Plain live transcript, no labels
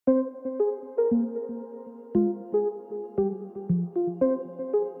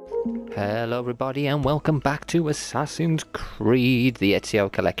Hello everybody and welcome back to Assassin's Creed The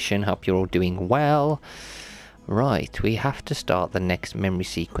Ezio collection. Hope you're all doing well. Right, we have to start the next memory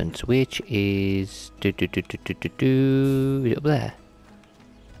sequence, which is... Is it up there?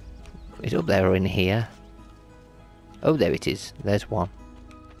 Is it up there or in here? Oh, there it is. There's one.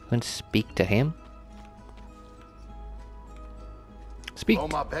 I'm going to speak to him. Speak.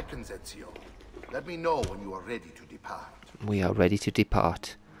 Roma beckons, Ezio. Let me know when you are ready to depart. We are ready to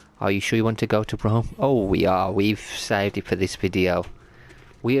depart. Are you sure you want to go to Rome? Oh, we are. We've saved it for this video.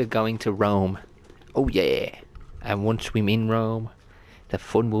 We are going to Rome. Oh, yeah. And once we're in Rome, the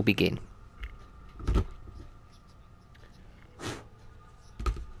fun will begin.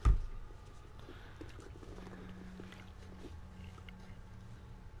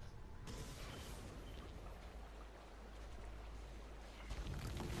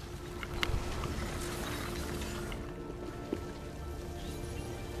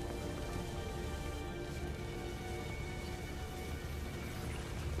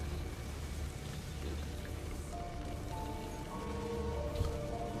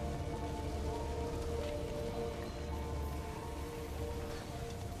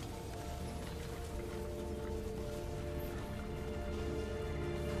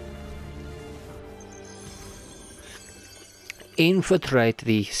 Infiltrate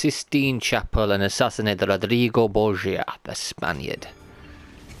the Sistine Chapel and assassinate Rodrigo Borgia, the Spaniard.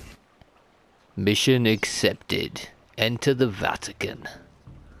 Mission accepted. Enter the Vatican.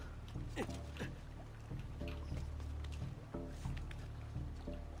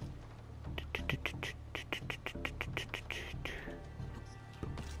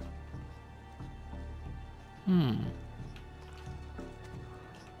 No,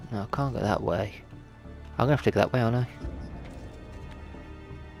 I can't go that way. I'm gonna have to go that way, aren't I?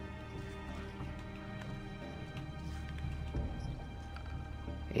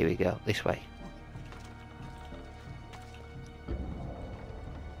 Here we go, this way.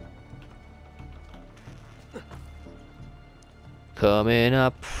 Coming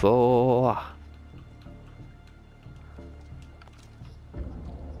up for...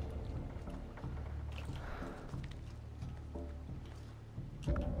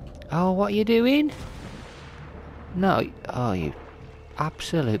 Oh, what are you doing? No, oh, you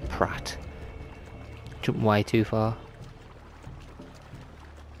absolute prat. Jumping way too far.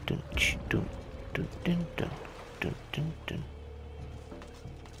 Dun, dun, dun, dun, dun, dun, dun, dun.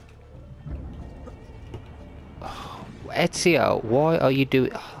 Oh, Ezio, why are you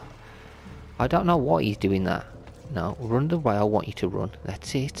doing... Oh, I don't know why he's doing that. No, run the way I want you to run.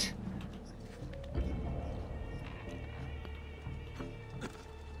 That's it.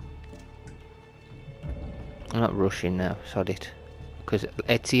 I'm not rushing now, sod it. Because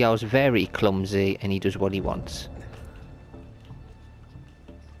Ezio's very clumsy and he does what he wants.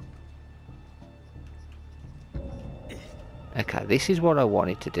 Okay, this is what I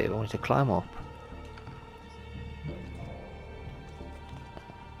wanted to do. I wanted to climb up.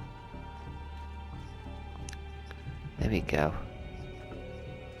 There we go.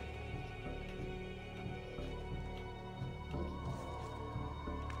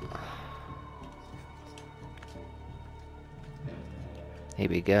 Here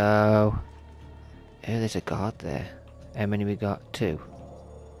we go. Oh, there's a guard there. How many we got? 2.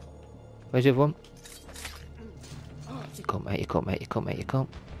 Where's the other one? You come, mate, you come, mate, you come, mate, you come.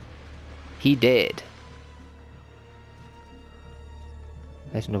 He dead.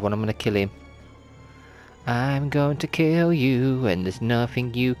 There's another one, I'm gonna kill him. I'm going to kill you, and there's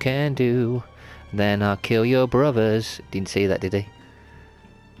nothing you can do. Then I'll kill your brothers. Didn't say that, did he?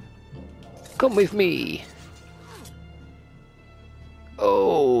 Come with me.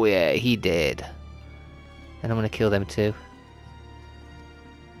 Oh, yeah, he dead. And I'm gonna kill them too.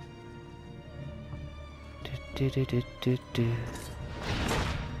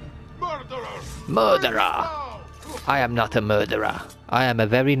 Murderer! I am not a murderer. I am a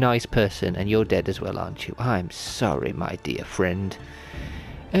very nice person, and you're dead as well, aren't you? I'm sorry, my dear friend.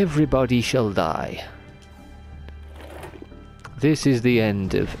 Everybody shall die. This is the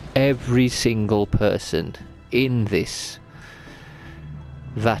end of every single person in this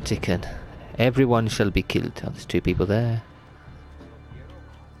Vatican. Everyone shall be killed. Oh, there's 2 people there.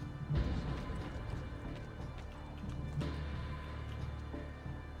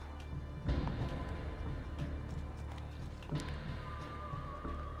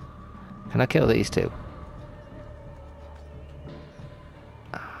 Can I kill these 2?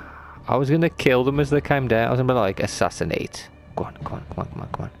 I was gonna kill them as they came down. I was gonna be like, assassinate. Go on, come on, come on, come on,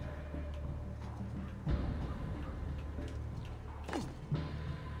 come on.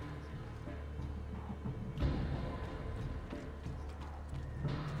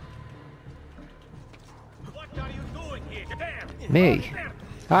 Me?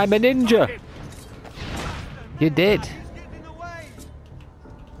 I'm a ninja! You did.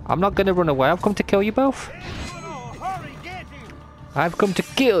 I'm not gonna run away. I've come to kill you both. I've come to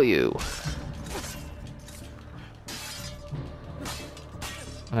kill you.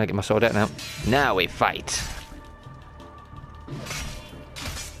 I'm gonna get my sword out now. Now we fight.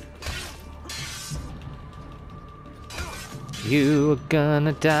 You are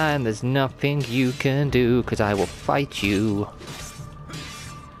gonna die and there's nothing you can do, 'cause I will fight you.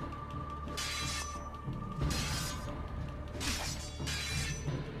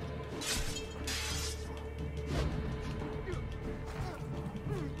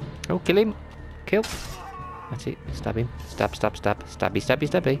 Oh, kill him. Kill. That's it. Stab him. Stab, stab, stab. Stabby, stabby,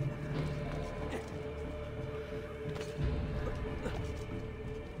 stabby.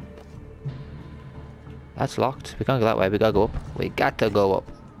 That's locked. We can't go that way. We gotta go up. We got to go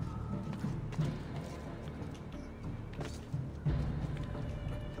up.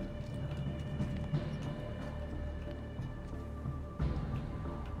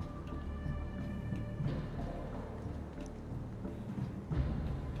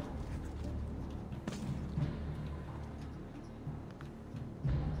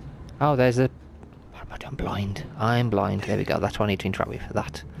 Oh, there's a... I'm blind. I'm blind. There we go. That's what I need to interact with.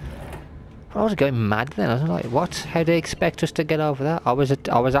 That. I was going mad then. I was like, what? How do they expect us to get over that? I was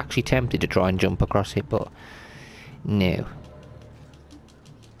actually tempted to try and jump across it, but no.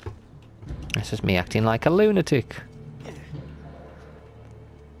 That's just me acting like a lunatic.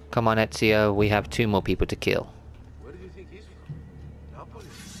 Come on, Ezio. We have 2 more people to kill. Where do you think he's from? Napoli?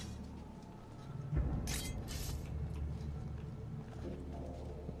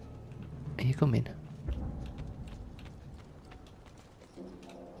 Are you coming?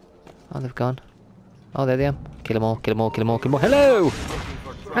 Oh, they've gone. Oh, there they are. Kill them all, kill them all, kill them all, kill them all. Hello!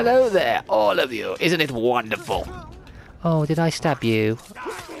 Hello there, all of you. Isn't it wonderful? Oh, did I stab you?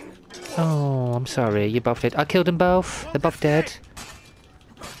 Oh, I'm sorry. You're both dead. I killed them both. They're both dead.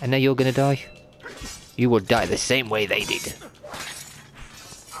 And now you're gonna die. You will die the same way they did.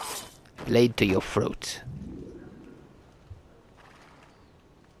 Laid to your throat.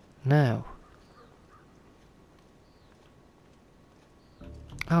 Now.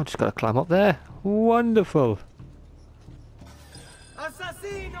 Oh, I've just got to climb up there. Wonderful.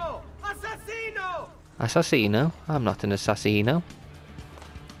 Assassino! Assassino! Assassino? I'm not an assassino.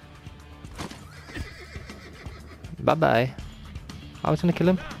 Bye-bye. I was gonna kill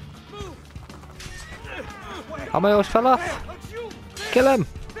him. Oh, my horse fell off. Kill him.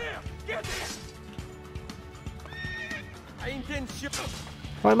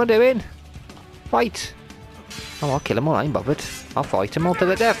 What am I doing? Fight. Oh, I'll kill him all. I ain't bothered. I'll fight him all to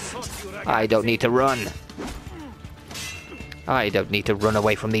the death. I don't need to run. I don't need to run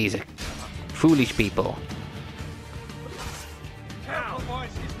away from these foolish people. How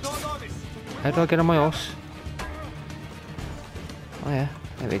do I get on my horse? Oh yeah,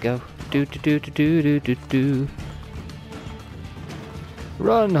 there we go. Do do do do do do do do.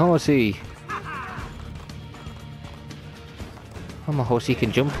 Run, horsey! Oh, my horsey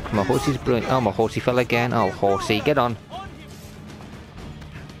can jump. My horsey's brilliant. Oh, my horsey fell again. Oh, horsey, get on.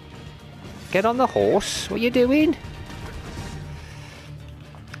 Get on the horse. What are you doing?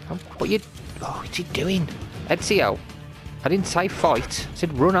 Oh, what you... Oh, what's he doing? Ezio. I didn't say fight. I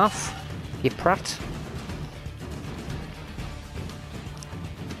said run off. You prat.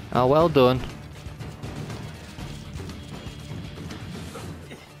 Oh, well done.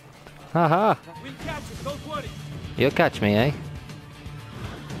 Haha. We'll catch him, don't worry. You'll catch me, eh?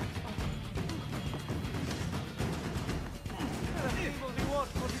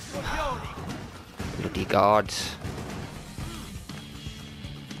 Bloody guards.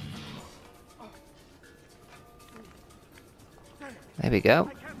 There we go.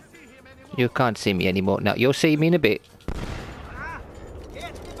 You can't see me anymore. Now, you'll see me in a bit.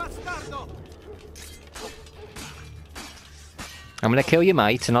 I'm gonna kill your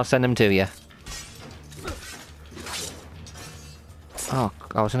mate and I'll send them to you. Oh,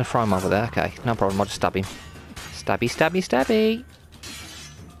 I was gonna throw him over there. Okay, no problem. I'll just stab him. Stabby, stabby, stabby.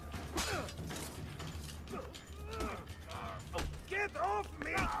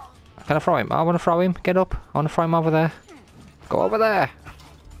 Can I throw him? I want to throw him. Get up. I want to throw him over there. Go over there.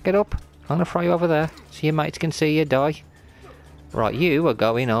 Get up. I'm gonna throw you over there so your mates can see you die. Right, you are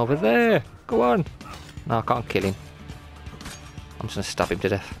going over there. Go on. No, I can't kill him. I'm just gonna stab him to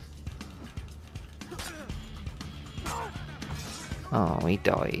death. Oh, he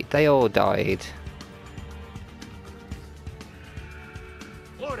died. They all died.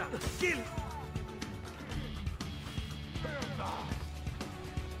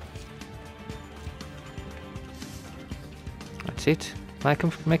 That's it.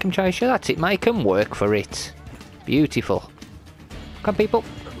 Make him chase you. That's it. Make him work for it. Beautiful. Come, people.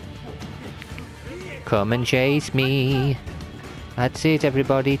 Come and chase me. That's it,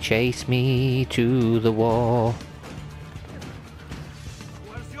 everybody. Chase me to the wall.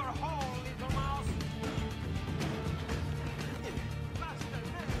 Where's your hole, little mouse?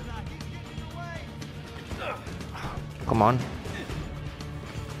 Come on.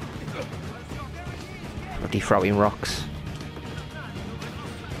 Bloody throwing rocks.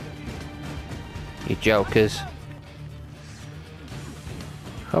 You jokers.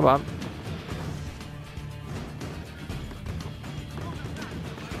 Come on.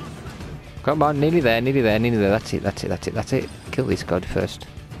 Come on, nearly there, nearly there, nearly there. That's it, that's it, that's it, that's it. Kill this god first.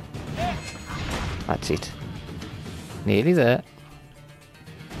 That's it. Nearly there.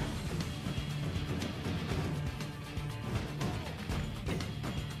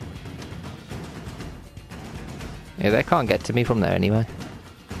 Yeah, they can't get to me from there anyway.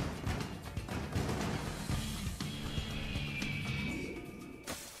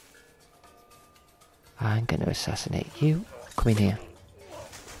 I'm going to assassinate you. Come in here.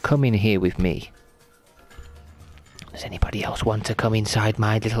 Come in here with me. Does anybody else want to come inside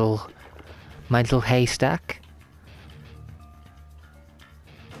my little haystack?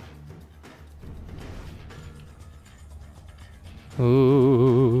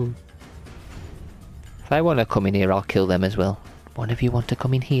 Ooh. If they want to come in here, I'll kill them as well. One of you want to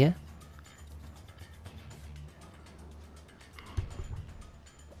come in here?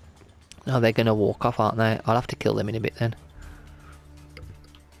 No, they're going to walk off, aren't they? I'll have to kill them in a bit then.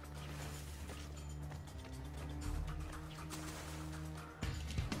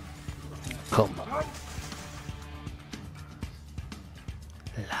 Come.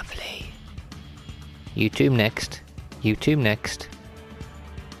 Lovely. You two next. You two next.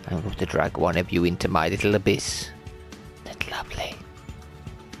 I'm going to drag one of you into my little abyss. That's lovely.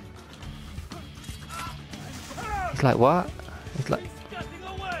 It's like what? It's like...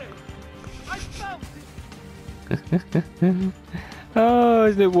 Oh,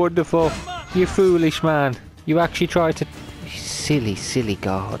 isn't it wonderful? You foolish man. You actually tried to... Silly, silly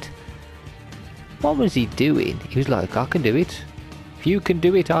god. What was he doing? He was like, I can do it. If you can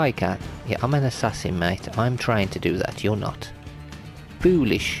do it, I can. Yeah, I'm an assassin, mate. I'm trying to do that. You're not.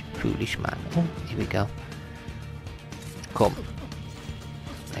 Foolish, foolish man. Oh, here we go. Come.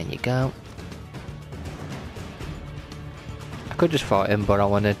 There you go. I could just fight him, but I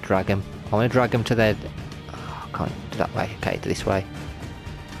want to drag him. I want to drag him to their... Oh, I can't do that way. Okay, this way.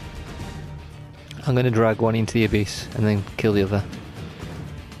 I'm going to drag one into the abyss and then kill the other.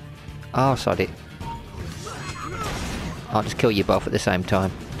 Oh, sod it. I'll just kill you both at the same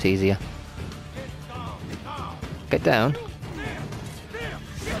time. It's easier. Get down.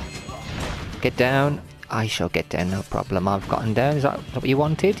 Get down. I shall get down, no problem. I've gotten down. Is that what you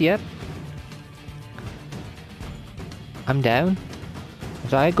wanted? Yep. I'm down.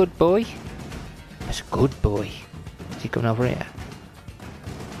 Was I a good boy? That's a good boy. Is he coming over here?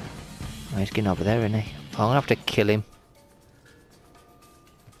 Oh, he's getting over there, isn't he? I'm gonna have to kill him.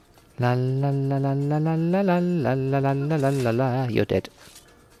 La la la la la la la la la la la la la la la. You're dead.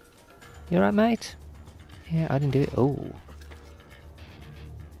 You alright, mate? Yeah, I didn't do it. Oh.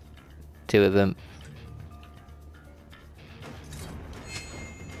 Two of them.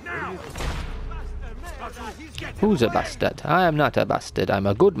 Who's a bastard? I am not a bastard. I'm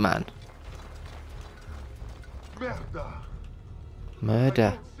a good man.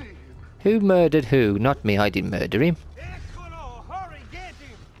 Murder. Who murdered who? Not me. I didn't murder him.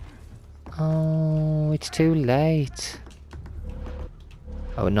 Oh, it's too late.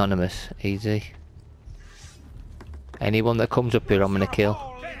 Oh, anonymous. Easy. Anyone that comes up here, I'm gonna kill.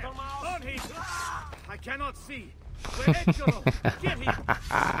 I cannot see.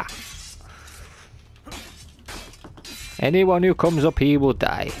 Anyone who comes up here will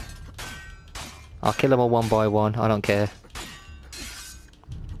die. I'll kill them all one by one. I don't care.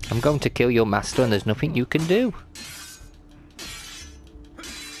 I'm going to kill your master and there's nothing you can do.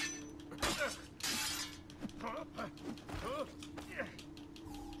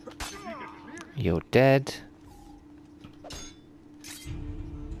 You're dead.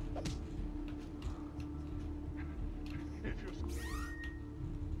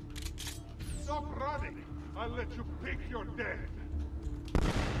 Stop running! I'll let you pick your dead.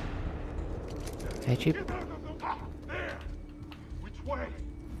 Did you? Get out of the... There! Which way?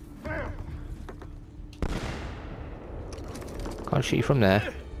 There! Can't shoot you from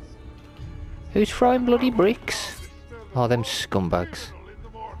there. Who's throwing bloody bricks? Oh, them scumbags. In the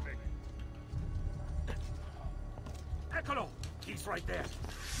morning. Eccolo! He's right there.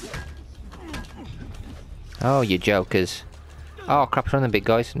 Oh, you jokers. Oh crap, it's one of the big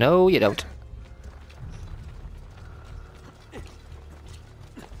guys. No, you don't.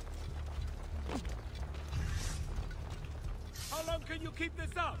 How long can you keep this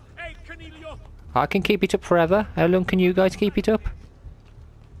up? Hey, Cornelio! I can keep it up forever. How long can you guys keep it up?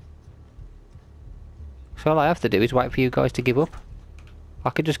 So all I have to do is wait for you guys to give up. I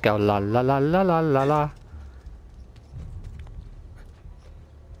could just go la la la la la la la.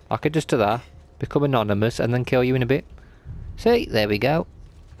 I could just do that, become anonymous, and then kill you in a bit. See, there we go.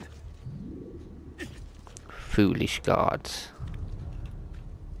 Foolish guards.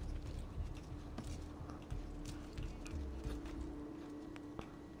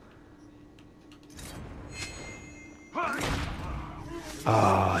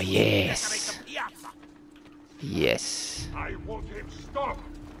 Oh, yes. Yes. I want him stopped.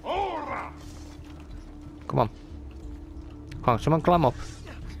 Ora! Come on. Come on, someone climb up.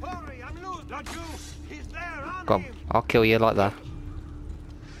 Hurry, I'm loose! Raju! He's there! On Come on, him! I'll kill you like that.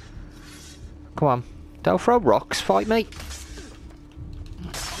 Come on. Don't throw rocks, fight me.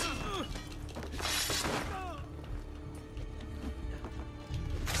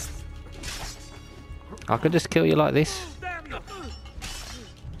 I could just kill you like this.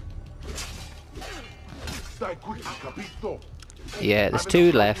 Stai qui, capito? Yeah, there's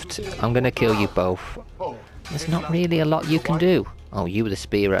two left. I'm gonna kill you both. Oh, There's not really a lot you can do. Oh, you with a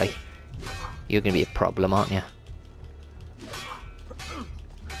spear, eh? You're gonna be a problem, aren't you?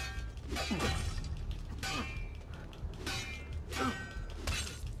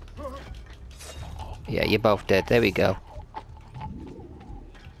 Yeah, you're both dead. There we go.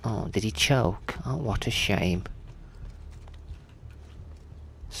 Oh, did he choke? Oh, what a shame.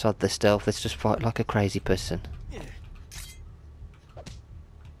 Sod the stealth, let's just fight like a crazy person.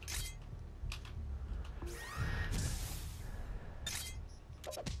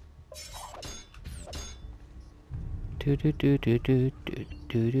 Do do do do do do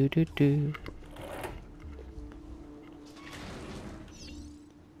do do do do.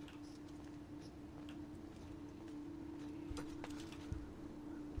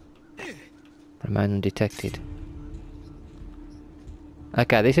 Remain undetected.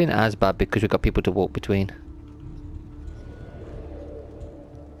 Okay, this ain't as bad because we've got people to walk between.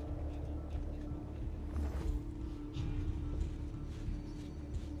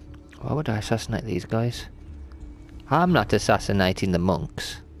 Why would I assassinate these guys? I'm not assassinating the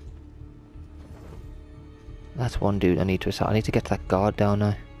monks. That's one dude I need to assassinate. I need to get to that guard down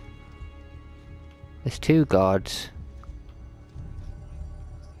now. There's two guards.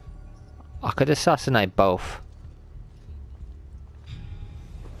 I could assassinate both.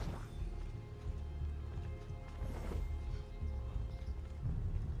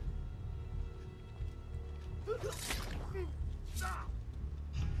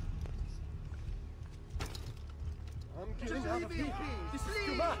 I'm getting out of here. This is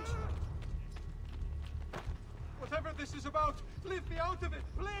too much. Whatever this is about, leave me out of it,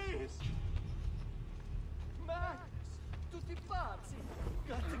 please. Max, tutti pazzi.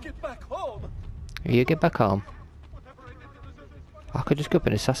 Got to get back home. You get back home. Whatever I did to deserve this. I could just go up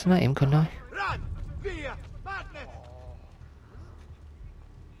and assassinate him, couldn't I? Run! Via! Madness!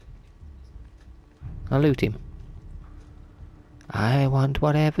 I'll loot him. I want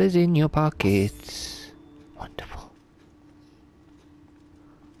whatever's in your pockets. Wonderful.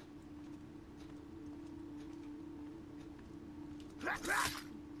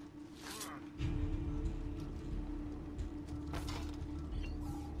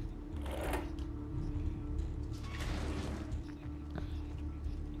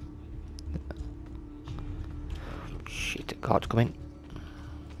 Shit, the guard's coming.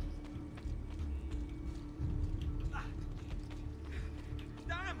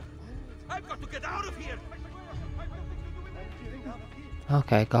 Damn! I've got to get out of here!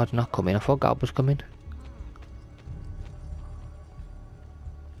 Okay, guard's not coming. I thought guard was coming.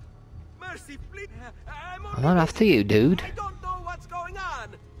 Mercy, please! I'm not after you, dude. I don't know what's going on!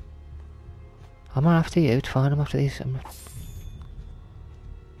 I'm not after you. It's fine. I'm after these.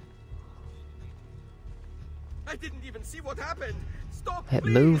 I didn't even see what happened! Stop, Hey,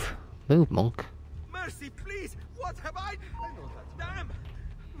 please! move. Move, monk. Mercy, please! What have I... Damn!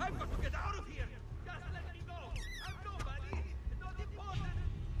 I've got to get out of here! Just let me go! I'm nobody! Not important!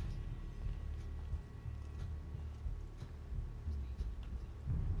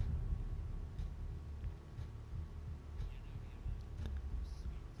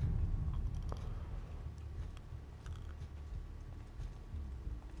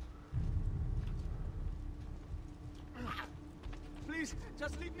 Please,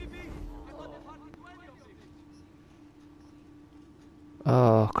 just leave me be! I don't have heart to do any of this!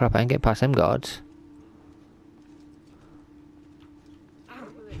 Oh, crap. I ain't get past them guards.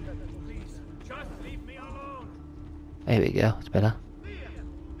 There we go, it's better.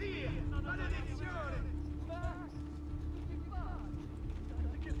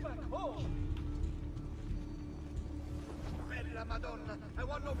 Madonna, I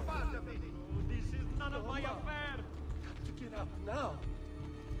want no part of it. This is none of my affair. Get up now.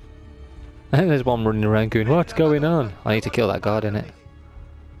 I think there's one running around going, what's going on? I need to kill that guard, innit?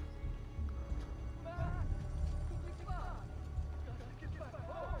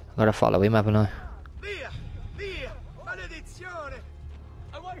 I've got to follow him, haven't I? Via! Via! Maledizione!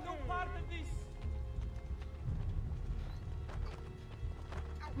 I want no part of this.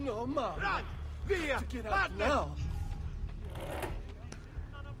 No, ma. Run! Via! Get up now.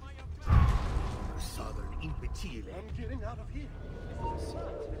 Southern imbecile. I'm getting out of here.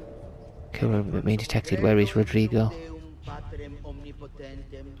 Killer being detected. Where is Rodrigo?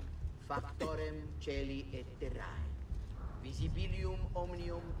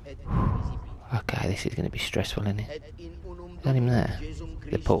 Okay, this is going to be stressful, isn't it? Is that him there?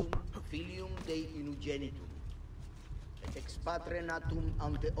 The Pope.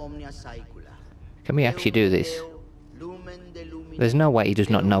 Can we actually do this? There's no way he does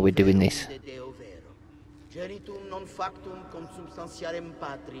not know we're doing this.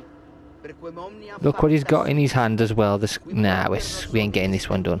 Look what he's got in his hand as well. Nah, we ain't getting this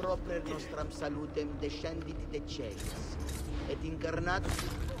one done.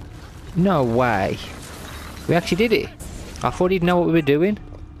 No way. We actually did it. I thought he'd know what we were doing.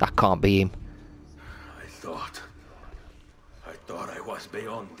 That can't be him. I thought I was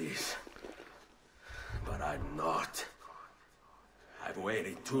beyond this. But I'm not. I've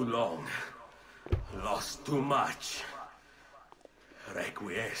waited too long. Lost too much.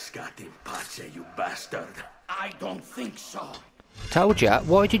 Requiescat in pace, you bastard. I don't think so. Told ya.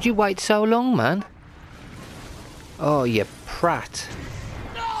 Why did you wait so long, man? Oh, you prat.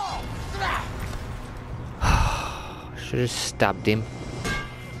 Should have stabbed him.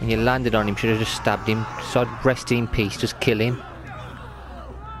 When you landed on him, should have just stabbed him. So I'd rest in peace, just kill him.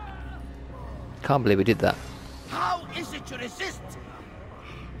 Can't believe we did that. How is it you resist?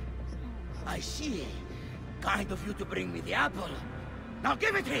 I see. Kind of you to bring me the apple. Now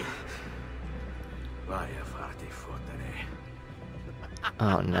give it here. Vaya farti fottere.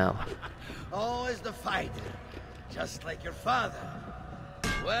 Oh no. Always the fighter. Just like your father.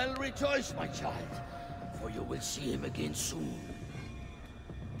 Well, rejoice, my child. For you will see him again soon.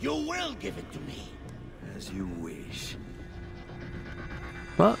 You will give it to me. As you wish.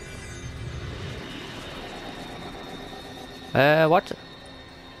 What? What?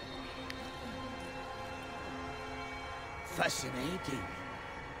 Fascinating.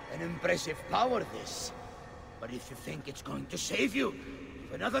 An impressive power, this. But if you think it's going to save you,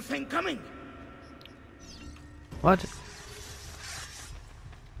 you've another thing coming. What?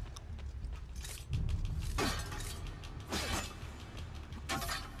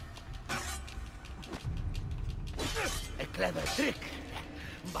 A clever trick,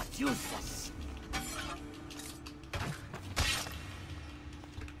 but useless.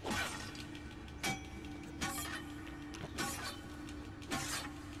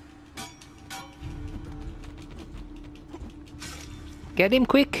 Get him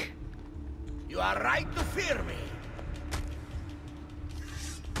quick. You are right to fear me.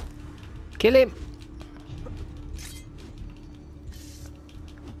 Kill him.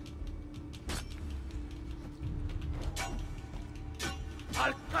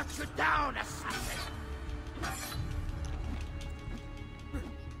 I'll cut you down, assassin.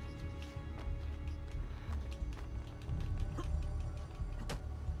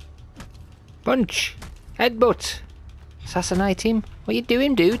 Punch. Headbutt. Assassinate him. What you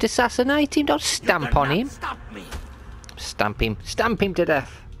doing, dude? Assassinate him. Don't stamp on him. Stop me. Stamp him. Stamp him to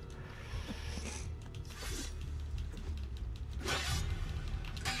death.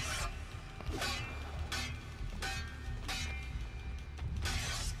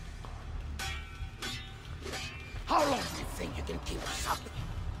 How long do you think you can keep us up?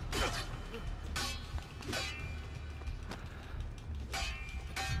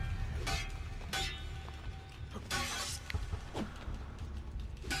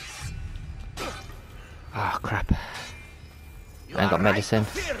 Oh crap. You I ain't got are right medicine.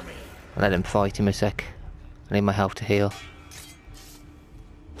 to fear me. I'll let him fight him a sec. I need my health to heal.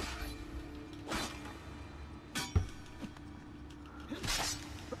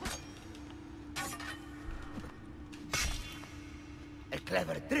 A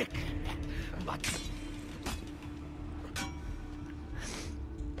clever trick, but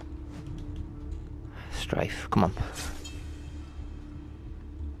Strafe, come on.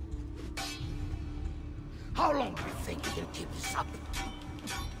 how long do you think you can keep this up?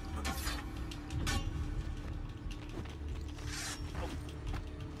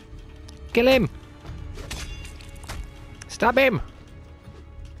 Kill him! Stab him!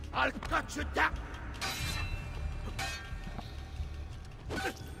 I'll cut you down.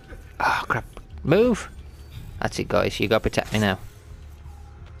 Oh crap. Move! That's it guys, you gotta protect me now.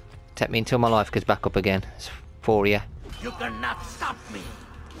 Protect me until my life goes back up again. It's for you. You cannot stop me.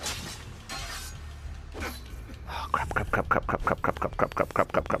 Oh crap, crap, crap, crap, crap, crap, crap, crap, crap, crap,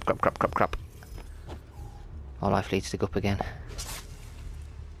 crap, crap, crap, crap, crap, crap, crap. My life leads to go up again.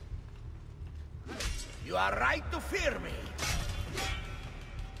 You are right to fear me.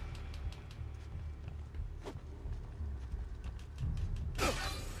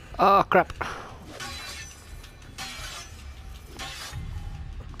 Oh crap.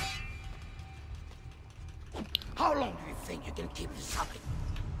 How long do you think you can keep this up?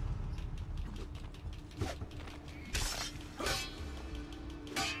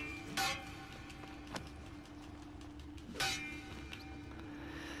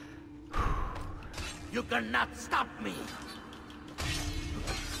 You cannot stop me.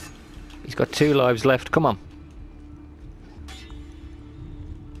 He's got 2 lives left, come on.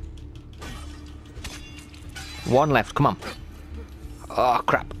 One left, come on. Oh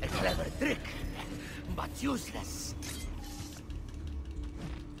crap. A clever trick, but useless.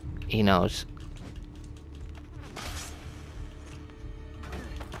 He knows.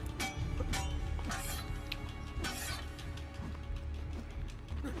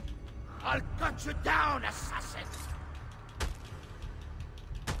 I'll cut you down, assassin.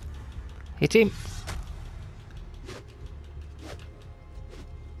 Hit him.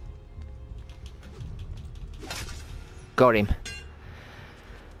 Got him.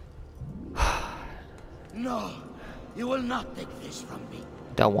 No, you will not take this from me.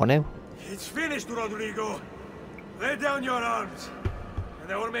 Don't want to. It's finished, Rodrigo. Lay down your arms,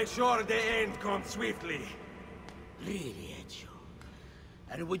 and I will make sure the end comes swiftly. Really, Ezio?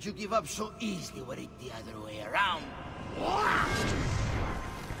 And would you give up so easily were it the other way around?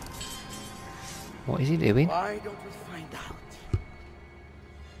 What is he doing? Why don't we find out?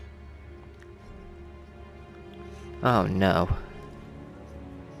 Oh no.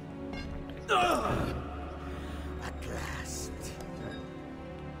 At last.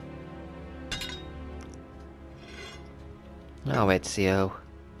 Oh, Ezio.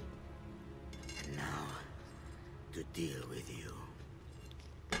 And now, to deal with you.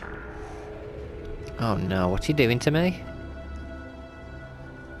 Oh no, what's he doing to me?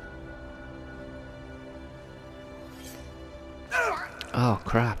 Oh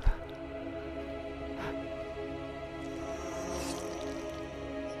crap.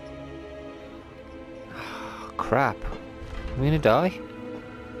 Oh, crap. Are we gonna die? He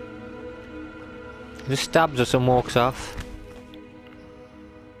just stabs us and walks off.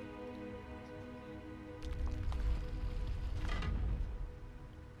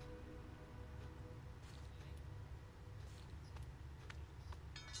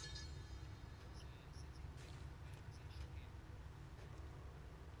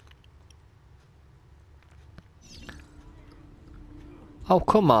 Oh,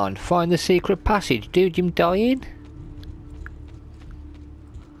 come on. Find the secret passage. Dude, I'm dying.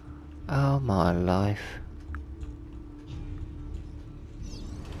 Oh, my life.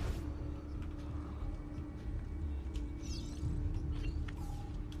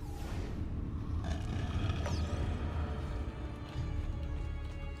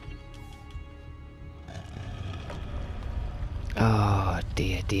 Oh,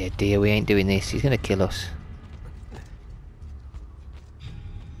 dear, dear, dear. We ain't doing this. He's gonna kill us.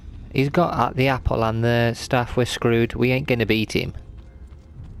 He's got the apple and the staff. We're screwed. We ain't gonna beat him.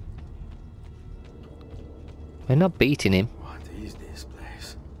 We're not beating him. What is this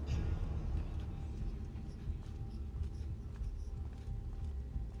place?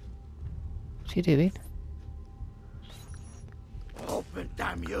 What's he doing? Open,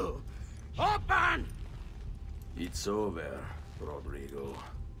 damn you! Open! It's over, Rodrigo.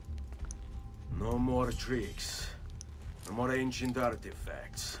 No more tricks. No more ancient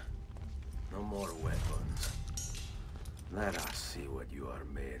artifacts. No more weapons. Let us see what you are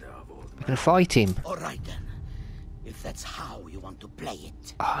made of, old We're man. gonna fight him. All right then. If that's how you want to play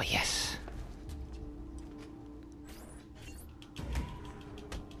it. Oh, yes.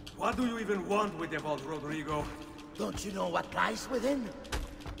 What do you even want with the vault, Rodrigo? Don't you know what lies within?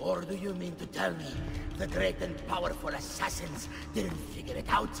 Or do you mean to tell me the great and powerful assassins didn't figure it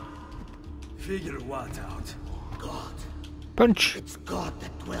out? Figure what out? God. Punch. It's God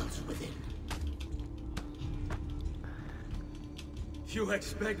that dwells within. You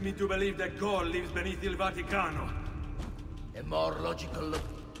expect me to believe that God lives beneath Il Vaticano? A more logical look.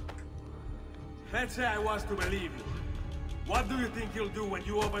 Let's say I was to believe you. What do you think he'll do when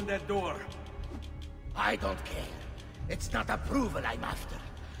you open that door? I don't care. It's not approval I'm after.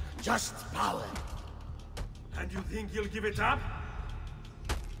 Just power. And you think he'll give it up?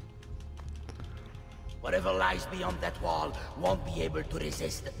 Whatever lies beyond that wall won't be able to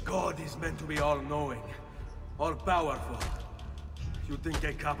resist it. God is meant to be all-knowing, all-powerful. You think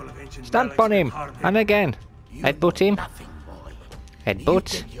a couple of ancient Stamp relics on can him. harm And again. You Headbutt know him. nothing, boy. You Headbutt.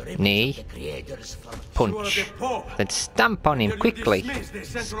 think you're able to Knee. stop the creators from Punch. You are the Pope. Then stamp on him Will you quickly. dismiss the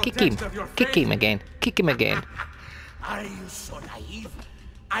central Kick him. text of your Kick faith? him again. Kick him again. Are you so naive?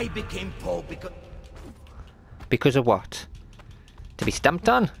 I became Pope because... Because of what? To be stamped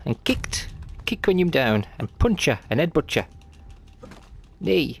on and kicked. Kick when you're down. And punch you and headbutt you.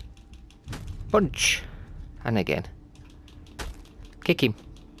 Knee. Punch. And again. Kick him.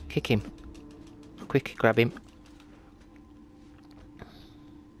 Kick him. Quick, grab him.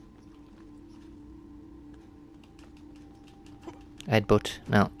 Headbutt.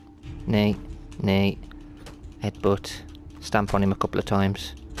 No. Knee. Knee. Headbutt. Stamp on him a couple of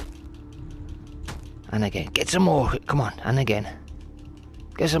times. And again. Get some more. Come on. And again.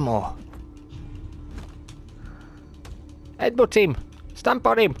 Get some more. Headbutt him. Stamp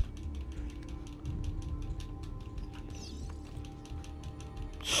on him.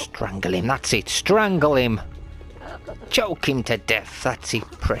 Strangle him. That's it. Strangle him. Choke him to death. That's it.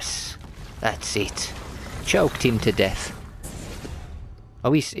 Press. That's it. Choked him to death.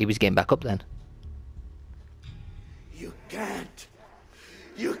 Oh, he was getting back up then. You can't.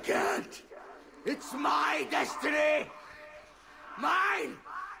 You can't. It's my destiny. Mine.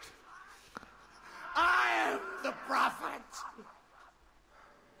 I am the prophet.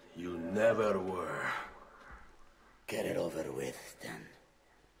 You never were. Get it over with, then.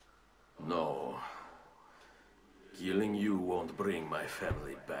 No. Killing you won't bring my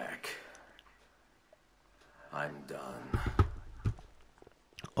family back. I'm done.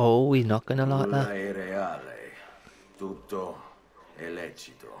 Oh, he's not gonna like Nulla that. è reale. Tutto è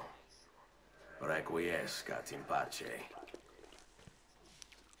lecito. Requiescat in pace.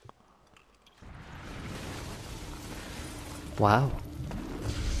 Wow.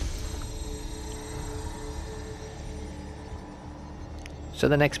 So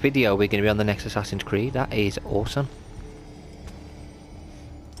the next video we're going to be on the next Assassin's Creed. That is awesome.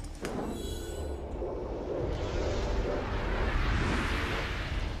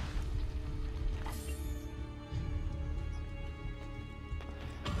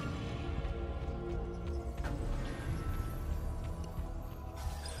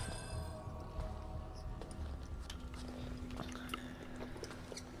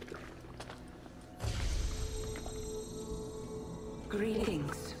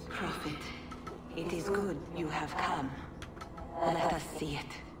 Greetings, Prophet. It is good you have come. Let us see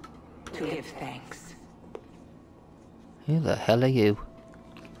it, to give thanks. Who the hell are you?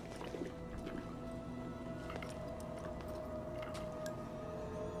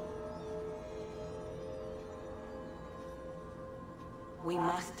 We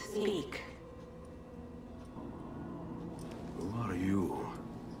must speak. Who are you?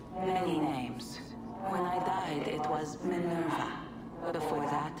 Many names. When I died, it was Minerva. Before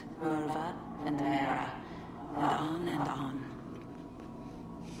that, Merva and Mera. And on.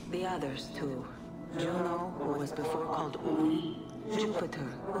 The others, too. Juno, who was before called Uni. Jupiter,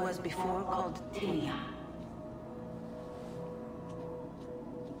 who was before called Tinia.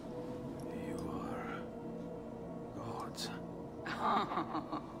 You are gods.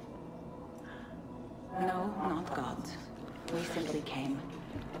 No, not gods. We simply came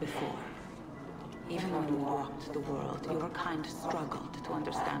before. Even when we walked the world, your kind struggled to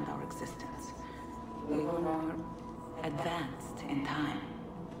understand our existence. We were more advanced in time.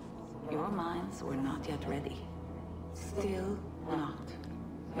 Your minds were not yet ready. Still not.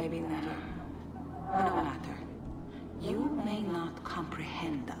 Maybe never. No matter. You may not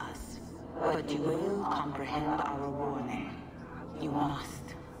comprehend us, but you will comprehend our warning. You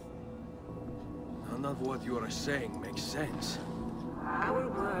must. None of what you are saying makes sense. Our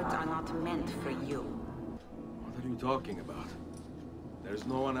words are not meant for you. What are you talking about? There's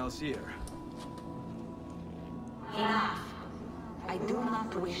no one else here. Enough. I do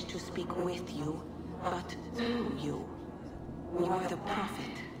not wish to speak with you, but through you. You are the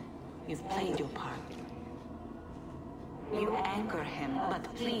prophet. You've played your part. You anchor him,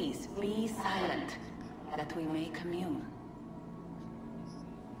 but please be silent, that we may commune.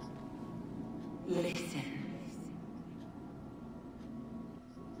 Listen.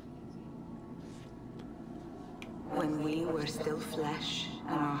 When we were still flesh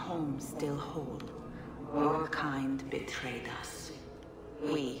and our home still whole, your kind betrayed us.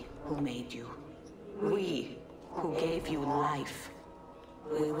 We who made you. We who gave you life.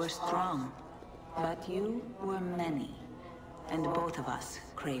 We were strong, but you were many, and both of us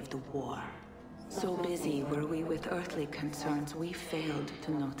craved war. So busy were we with earthly concerns, we failed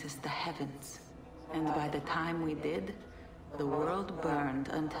to notice the heavens. And by the time we did, the world burned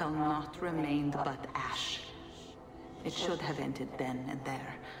until naught remained but ash. It should have ended then and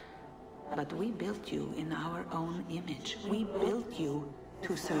there. But we built you in our own image. We built you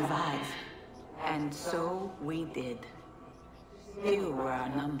to survive. And so we did. Few were our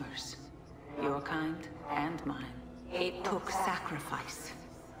numbers, your kind and mine. It took sacrifice,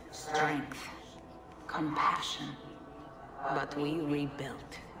 strength, compassion. But we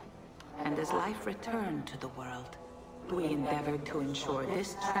rebuilt. And as life returned to the world, we endeavored to ensure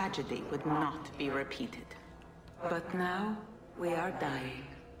this tragedy would not be repeated. But now, we are dying,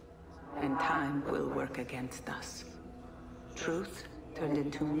 and time will work against us. Truth turned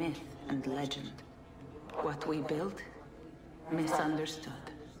into myth and legend. What we built, misunderstood.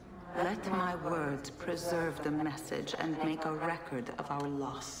 Let my words preserve the message and make a record of our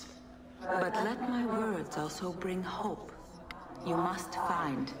loss. But let my words also bring hope. You must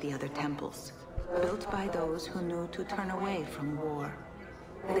find the other temples, built by those who knew to turn away from war.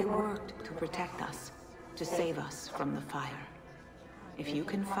 They worked to protect us, to save us from the fire. If you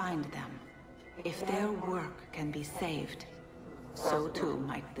can find them, if their work can be saved, so too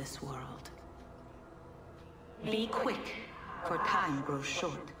might this world. Be quick, for time grows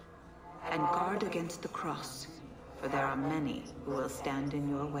short, and guard against the cross, for there are many who will stand in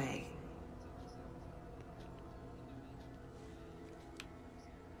your way.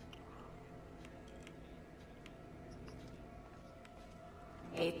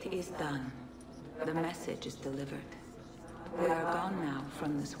 It is done. The message is delivered. We are gone now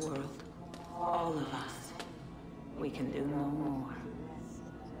from this world. All of us. We can do no more.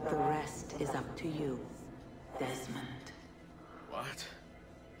 The rest is up to you, Desmond. What?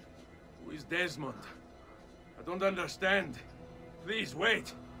 Who is Desmond? I don't understand. Please,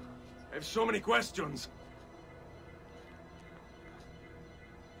 wait. I have so many questions.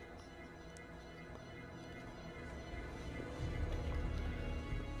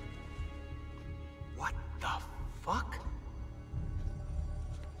 What the fuck?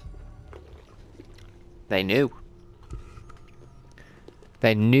 They knew.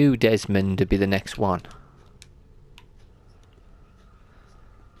 They knew Desmond to be the next one.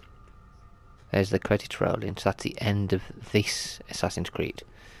 There's the credits rolling, so that's the end of this Assassin's Creed.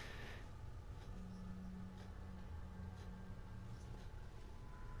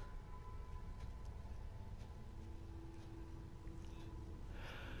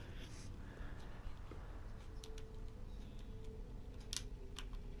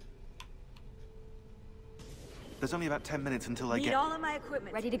 There's only about 10 minutes until I Need get... all of my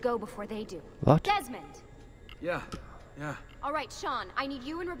equipment ready to go before they do. What? Desmond! Yeah. All right, Sean, I need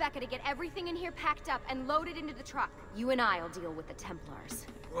you and Rebecca to get everything in here packed up and loaded into the truck. You and I'll deal with the Templars.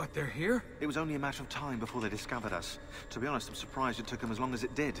 What, they're here? It was only a matter of time before they discovered us. To be honest, I'm surprised it took them as long as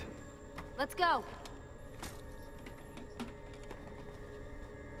it did. Let's go.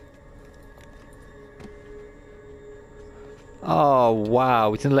 Oh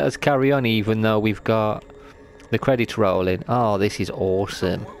wow, it didn't let us carry on even though we've got the credits rolling. Oh, this is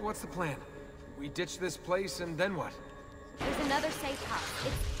awesome. What's the plan? We ditch this place and then what? There's another safe house.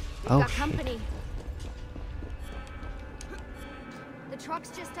 We've Oh, got company. The truck's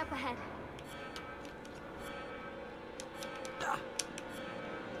just up ahead.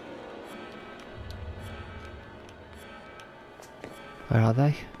 Where are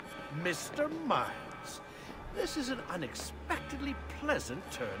they? Mr. Miles, this is an unexpectedly pleasant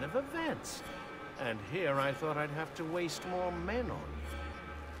turn of events. And here I thought I'd have to waste more men on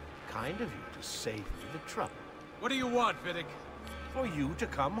you. Kind of you to save me the trouble. What do you want, Vidic? For you to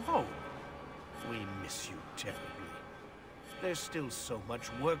come home. We miss you terribly. There's still so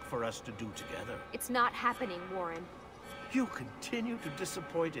much work for us to do together. It's not happening, Warren. You continue to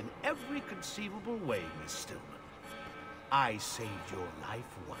disappoint in every conceivable way, Miss Stillman. I saved your life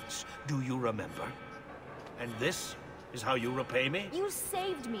once, do you remember? And this is how you repay me? You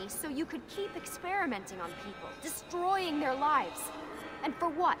saved me so you could keep experimenting on people, destroying their lives. And for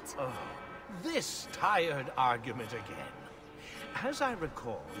what? Oh, this tired argument again. As I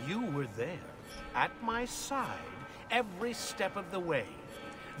recall, you were there, at my side, every step of the way.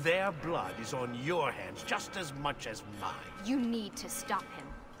 Their blood is on your hands just as much as mine. You need to stop him.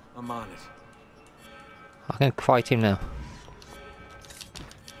 I'm on it. I can fight him now.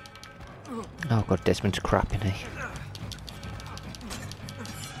 Oh god, Desmond's crap, isn't he?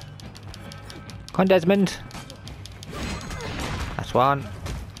 Come on, Desmond. That's one.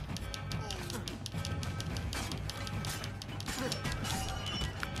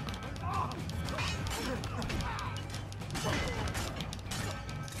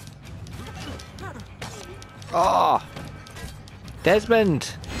 Oh!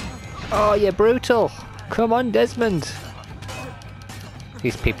 Desmond! Oh, you're brutal! Come on, Desmond!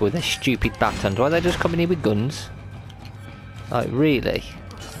 These people with their stupid batons, why are they just coming in with guns? Like, really?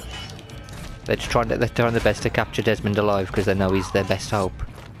 They're trying their best to capture Desmond alive because they know he's their best hope.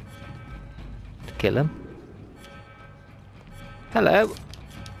 To kill him. Hello!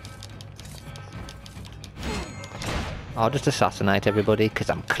 I'll just assassinate everybody because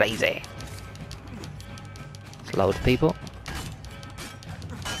I'm crazy. It's loads of people.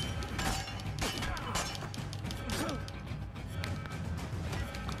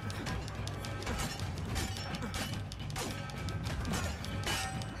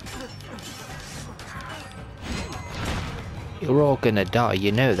 You're all gonna die,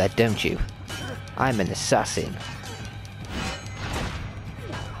 you know that, don't you? I'm an assassin.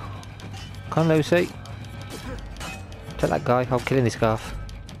 Come on, Lucy. Tell that guy I'm killing this scarf.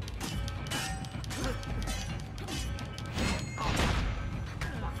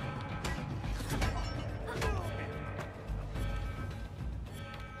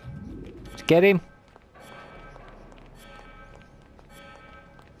 Let's get him.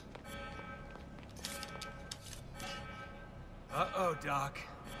 Uh-oh, Doc.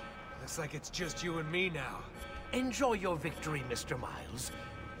 Looks like it's just you and me now. Enjoy your victory, Mr. Miles.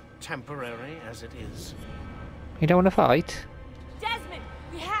 Temporary as it is. You don't want to fight? Desmond,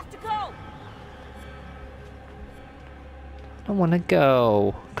 we have to go. I don't want to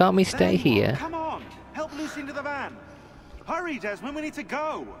go. Can't we stay here? Come on! Help Lucy into the van! Hurry, Desmond, we need to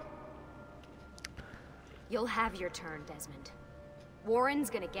go! You'll have your turn, Desmond.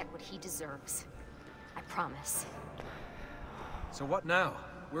 Warren's gonna get what he deserves. I promise. So what now?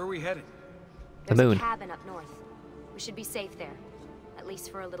 Where are we headed? The There's moon. a cabin up north. We should be safe there. At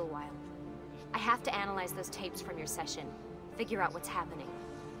least for a little while. I have to analyze those tapes from your session. Figure out what's happening.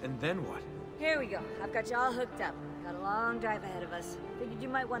 And then what? Here we go. I've got you all hooked up. Got a long drive ahead of us. Figured you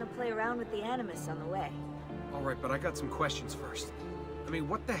might want to play around with the Animus on the way. Alright, but I got some questions first. I mean,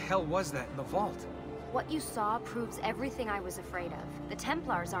 what the hell was that in the vault? What you saw proves everything I was afraid of. The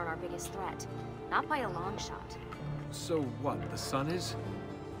Templars aren't our biggest threat. Not by a long shot. So what, the sun is?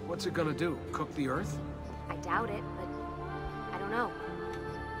 What's it gonna do? Cook the Earth? I doubt it, but I don't know.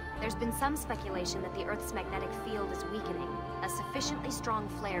 There's been some speculation that the Earth's magnetic field is weakening. A sufficiently strong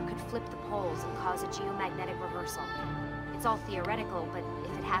flare could flip the poles and cause a geomagnetic reversal. It's all theoretical, but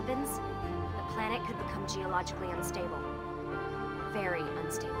if it happens, the planet could become geologically unstable. Very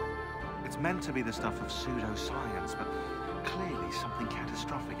unstable. It's meant to be the stuff of pseudoscience, but clearly something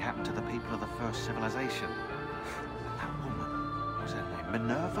catastrophic happened to the people of the first civilization. And that woman, what was her name?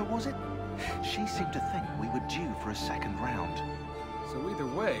 Minerva, was it? She seemed to think we were due for a second round. So either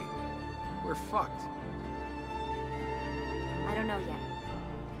way, we're fucked. I don't know yet.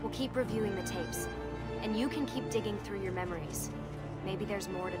 We'll keep reviewing the tapes. And you can keep digging through your memories. Maybe there's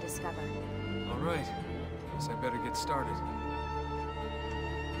more to discover. Alright. Guess I better get started.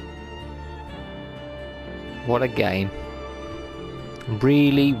 What a game.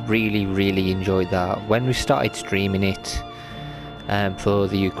 Really, really, really enjoyed that. When we started streaming it for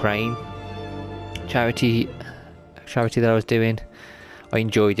the Ukraine charity that I was doing, I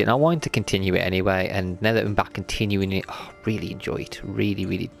enjoyed it and I wanted to continue it anyway, and now that I'm back continuing it, I really enjoy it. Really,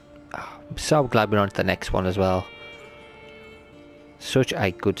 really. I'm so glad we're on to the next one as well. Such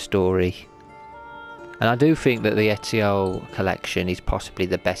a good story. And I do think that the Ezio collection is possibly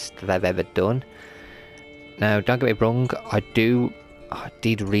the best they've ever done. Now, don't get me wrong, I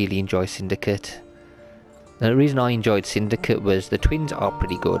did really enjoy Syndicate. And the reason I enjoyed Syndicate was the twins are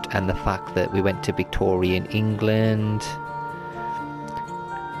pretty good, and the fact that we went to Victorian England.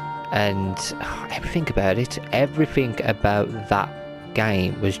 And everything about it, everything about that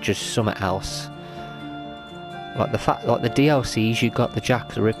game was just something else. Like the fact, like the DLCs, you got the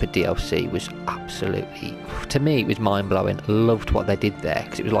Jack the Ripper DLC was absolutely, to me it was mind blowing. Loved what they did there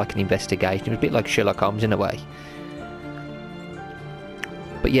because it was like an investigation. It was a bit like Sherlock Holmes in a way.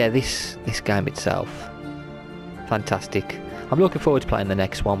 But yeah, this game itself, fantastic. I'm looking forward to playing the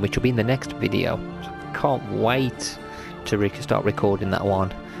next one, which will be in the next video. Can't wait to start recording that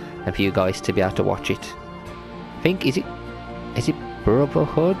one and for you guys to be able to watch it. I think is it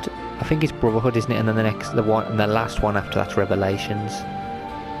Brotherhood? I think it's Brotherhood, isn't it? And then the last one after that's Revelations.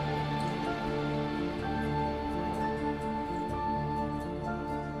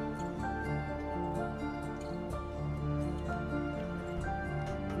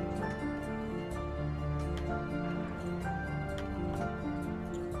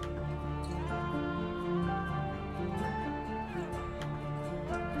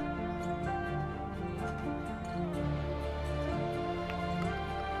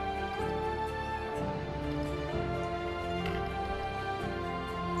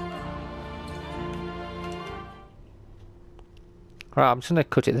 Right, I'm just going to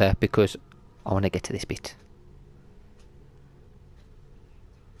cut it there because I want to get to this bit.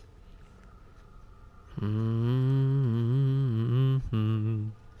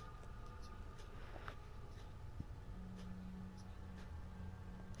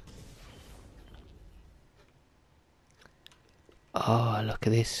 Oh, look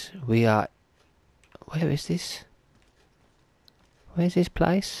at this. We are... Where is this? Where's this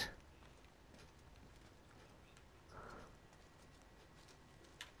place?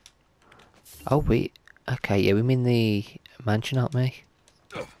 Oh, okay, yeah, we're in the mansion, aren't we?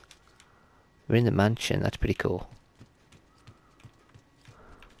 We're in the mansion, that's pretty cool.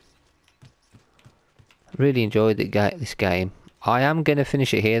 Really enjoyed this game. I am going to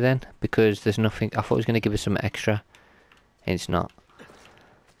finish it here then, because there's nothing... I thought it was going to give us some extra. And it's not.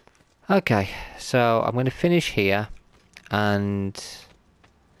 Okay, so I'm going to finish here. And...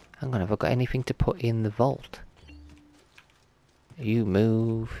 hang on, have I got anything to put in the vault? You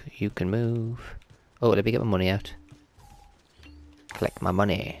move, you can move. Oh, let me get my money out. Collect my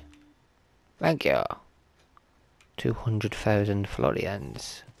money. Thank you. 200,000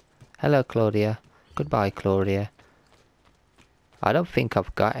 Florians. Hello, Claudia. Goodbye, Claudia. I don't think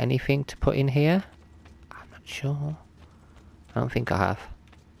I've got anything to put in here. I'm not sure. I don't think I have.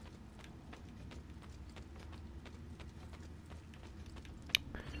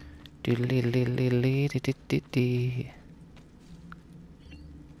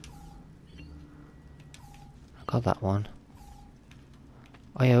 I got that one.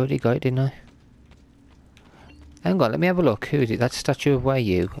 Oh, I already got it, didn't I? Hang on, let me have a look. Who is it? That statue of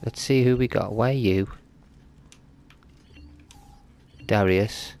Wei. Let's see who we got. Wei.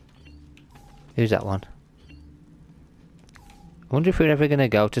 Darius. Who's that one? I wonder if we're ever going to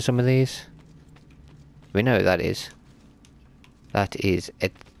go to some of these. We know who that is. That's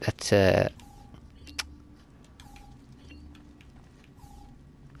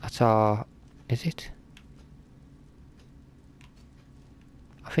our... is it?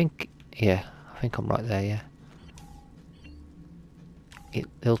 I think... yeah, I think I'm right there, yeah.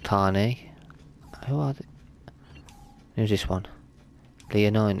 Iltani. Who are they? Who's this one?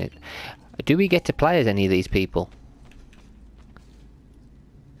 Leonine. Do we get to play as any of these people?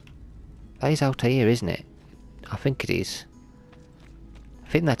 That is Altair, isn't it? I think it is. I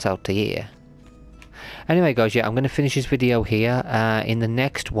think that's Altair. Anyway guys, yeah, I'm going to finish this video here. In the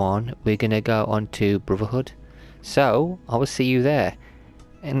next one, we're going to go on to Brotherhood. So, I will see you there.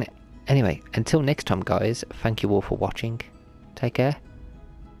 And anyway, until next time guys, thank you all for watching. Take care.